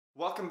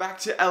Welcome back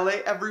to LA,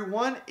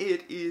 everyone.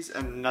 It is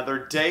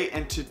another day,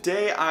 and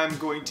today I'm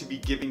going to be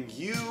giving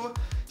you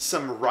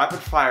some rapid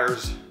fire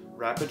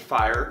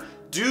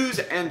do's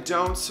and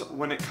don'ts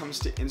when it comes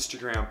to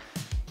Instagram.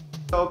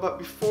 But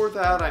before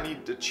that, I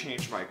need to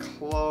change my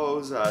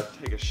clothes,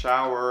 take a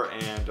shower,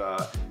 and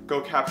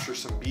go capture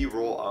some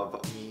B-roll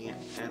of me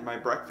and my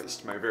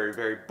breakfast, my very,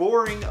 very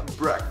boring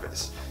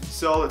breakfast.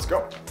 So let's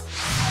go.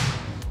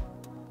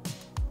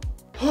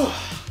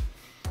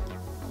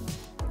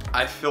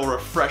 I feel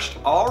refreshed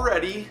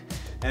already,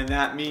 and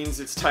that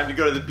means it's time to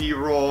go to the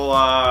B-roll,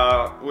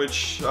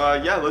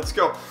 yeah, let's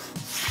go.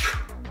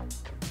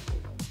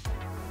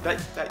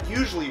 That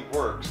usually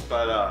works,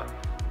 but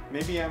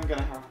maybe I'm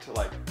gonna have to,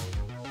 like,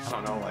 I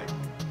don't know, like,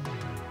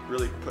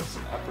 really put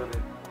some effort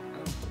in.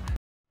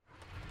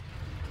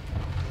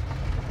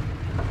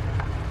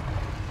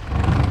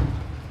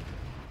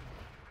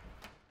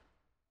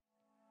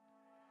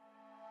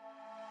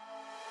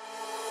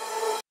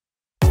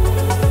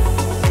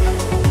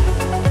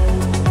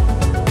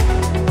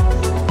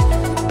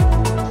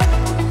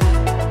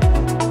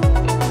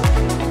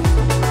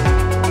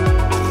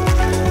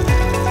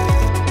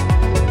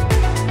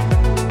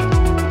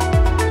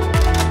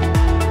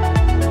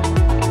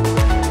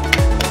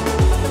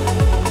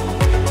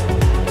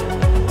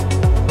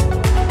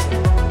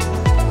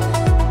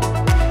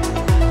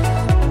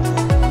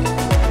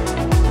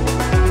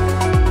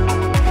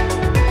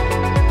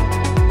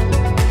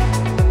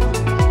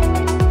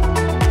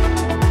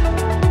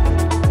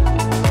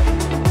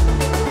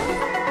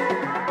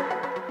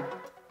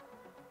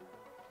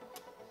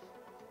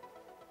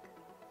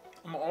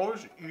 I'm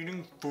always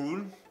eating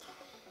food.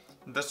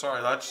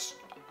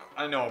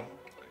 I know,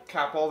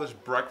 cap all this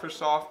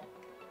breakfast off,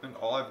 and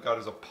all I've got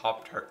is a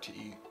Pop-Tart to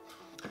eat.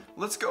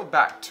 Let's go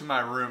back to my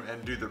room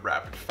and do the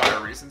rapid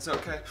fire reasons,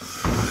 okay?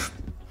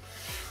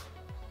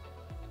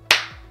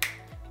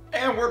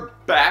 And we're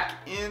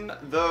back in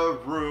the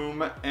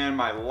room, and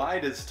my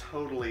light is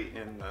totally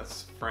in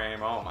this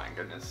frame. Oh my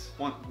goodness.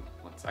 One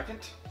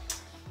second.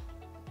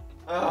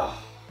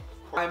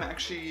 I'm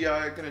actually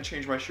gonna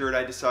change my shirt.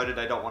 I decided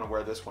I don't want to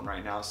wear this one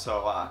right now,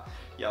 so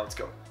yeah, let's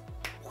go.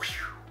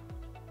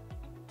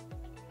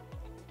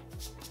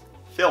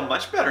 Feel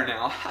much better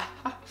now.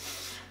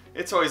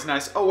 It's always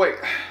nice. Oh wait,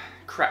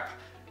 crap.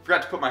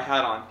 Forgot to put my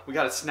hat on. We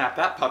gotta snap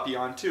that puppy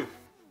on too.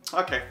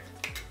 Okay.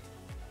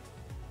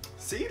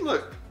 See,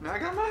 look, now I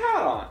got my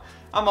hat on.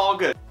 I'm all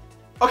good.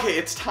 Okay,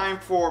 it's time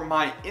for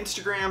my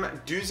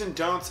Instagram do's and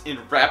don'ts in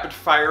rapid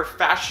fire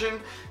fashion.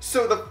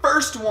 So the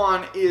first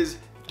one is,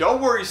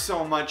 don't worry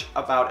so much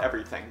about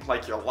everything,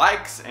 like your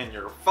likes and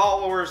your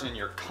followers and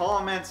your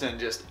comments and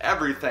just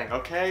everything,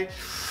 okay?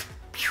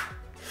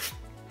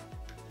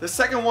 The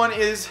second one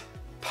is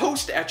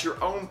post at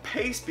your own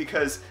pace,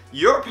 because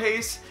your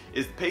pace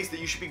is the pace that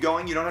you should be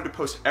going. You don't have to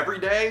post every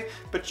day,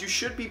 but you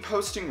should be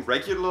posting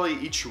regularly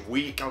each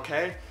week,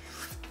 okay?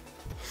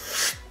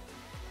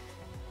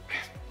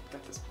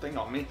 Got this thing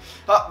on me.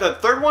 The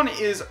third one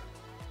is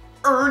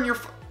earn your...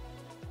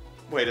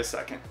 Wait a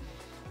second.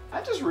 I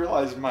just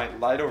realized my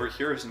light over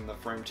here is in the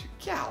frame too.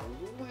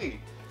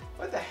 Golly,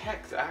 what the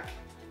heck, Zach?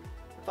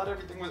 I thought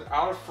everything was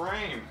out of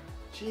frame.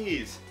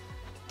 Jeez.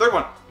 Third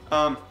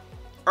one,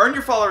 earn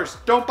your followers,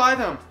 don't buy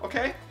them,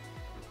 okay?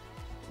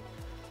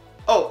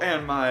 Oh,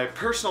 and my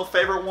personal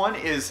favorite one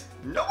is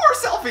no more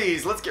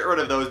selfies. Let's get rid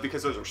of those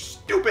because those are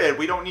stupid.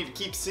 We don't need to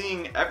keep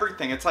seeing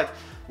everything. It's like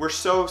we're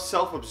so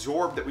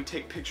self-absorbed that we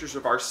take pictures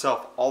of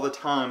ourselves all the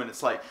time, and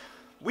it's like,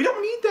 we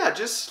don't need that.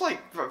 Just like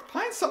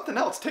find something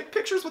else. Take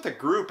pictures with a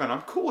group and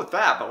I'm cool with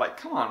that. But like,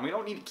 come on, we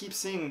don't need to keep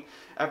seeing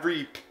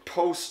every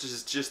post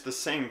is just the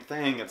same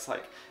thing. It's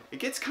like, it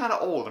gets kind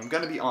of old. I'm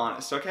gonna be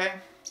honest, okay?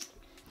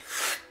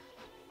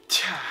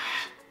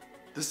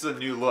 This is a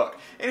new look.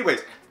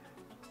 Anyways,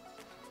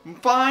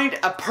 find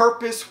a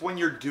purpose when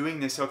you're doing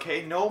this,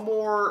 okay? No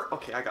more,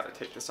 okay, I gotta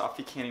take this off.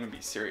 You can't even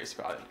be serious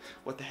about it.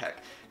 What the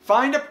heck?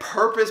 Find a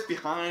purpose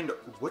behind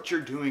what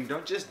you're doing.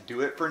 Don't just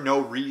do it for no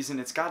reason.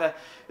 It's gotta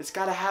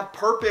have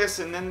purpose,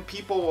 and then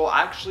people will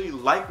actually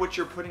like what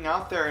you're putting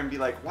out there and be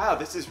like, wow,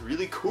 this is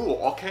really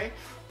cool, okay?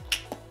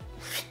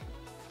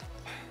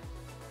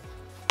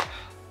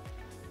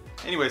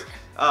 Anyways,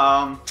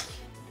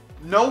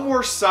 no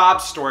more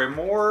sob story,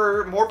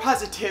 more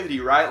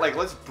positivity, right? Like,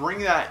 let's bring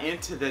that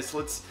into this.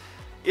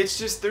 It's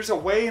just, there's a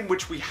way in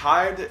which we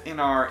hide in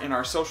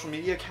our social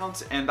media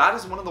accounts, and that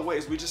is one of the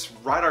ways. We just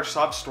write our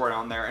sob story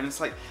on there, and it's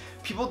like,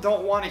 people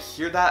don't want to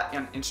hear that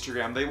on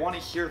Instagram. They want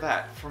to hear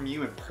that from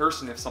you in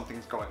person if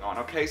something's going on,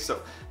 okay?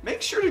 So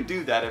make sure to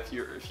do that if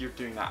you're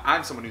doing that.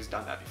 I'm someone who's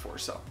done that before,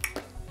 so.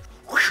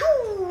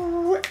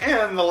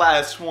 And the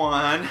last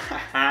one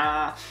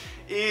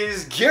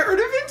is get rid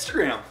of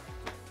Instagram.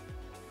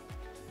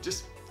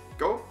 Just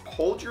go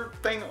hold your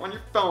thing on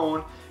your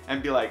phone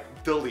and be like,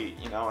 delete,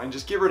 you know, and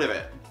just get rid of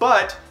it.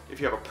 But if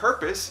you have a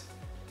purpose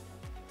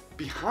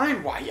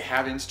behind why you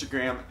have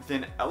Instagram,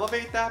 then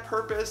elevate that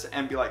purpose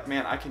and be like,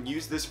 man, I can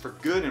use this for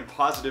good and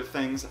positive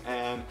things,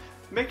 and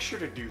make sure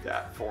to do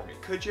that for me,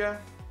 could you?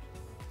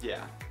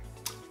 Yeah.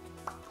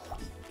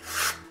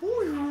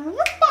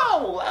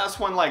 last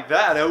one like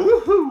that.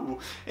 Woohoo!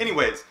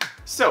 Anyways,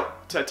 so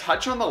to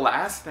touch on the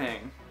last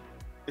thing,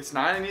 it's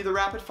not any of the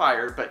rapid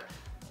fire, but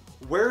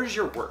where's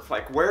your worth?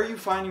 Like, where are you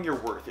finding your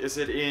worth? Is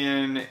it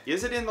in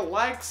the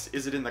likes?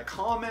 Is it in the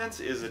comments?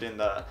 Is it in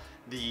the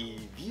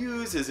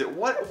views? Is it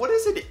what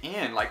is it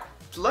in? Like,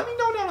 let me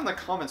know down in the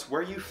comments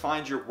where you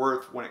find your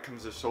worth when it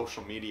comes to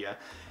social media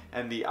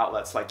and the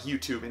outlets like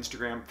YouTube,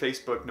 Instagram,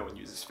 Facebook. No one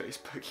uses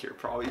Facebook here,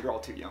 probably. You're all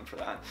too young for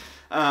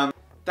that.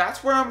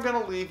 That's where I'm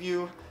gonna leave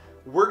you.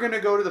 We're gonna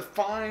go to the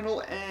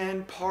final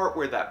end part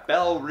where that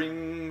bell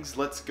rings.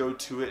 Let's go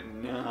to it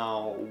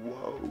now.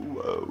 Whoa,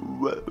 whoa,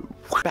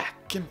 whoa.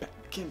 Back and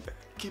back and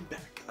back and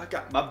back. I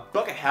got my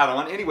bucket hat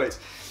on. Anyways,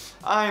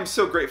 I am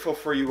so grateful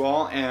for you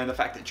all, and the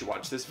fact that you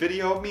watched this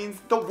video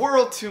means the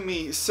world to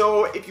me.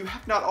 So if you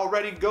have not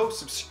already, go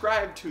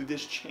subscribe to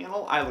this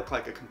channel. I look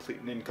like a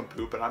complete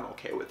nincompoop, but I'm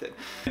okay with it.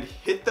 And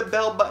hit the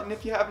bell button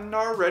if you haven't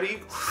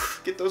already.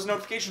 Get those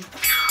notifications.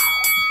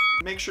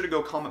 Make sure to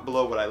go comment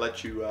below what I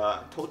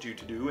told you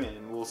to do,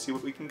 and we'll see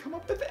what we can come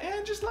up with.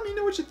 And just let me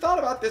know what you thought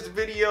about this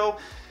video.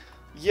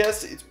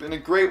 Yes, it's been a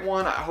great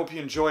one. I hope you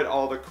enjoyed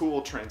all the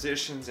cool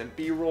transitions and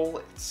B-roll.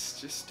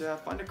 It's just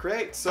fun to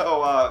create.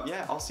 So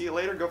yeah, I'll see you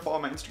later. Go follow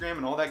my Instagram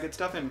and all that good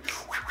stuff. And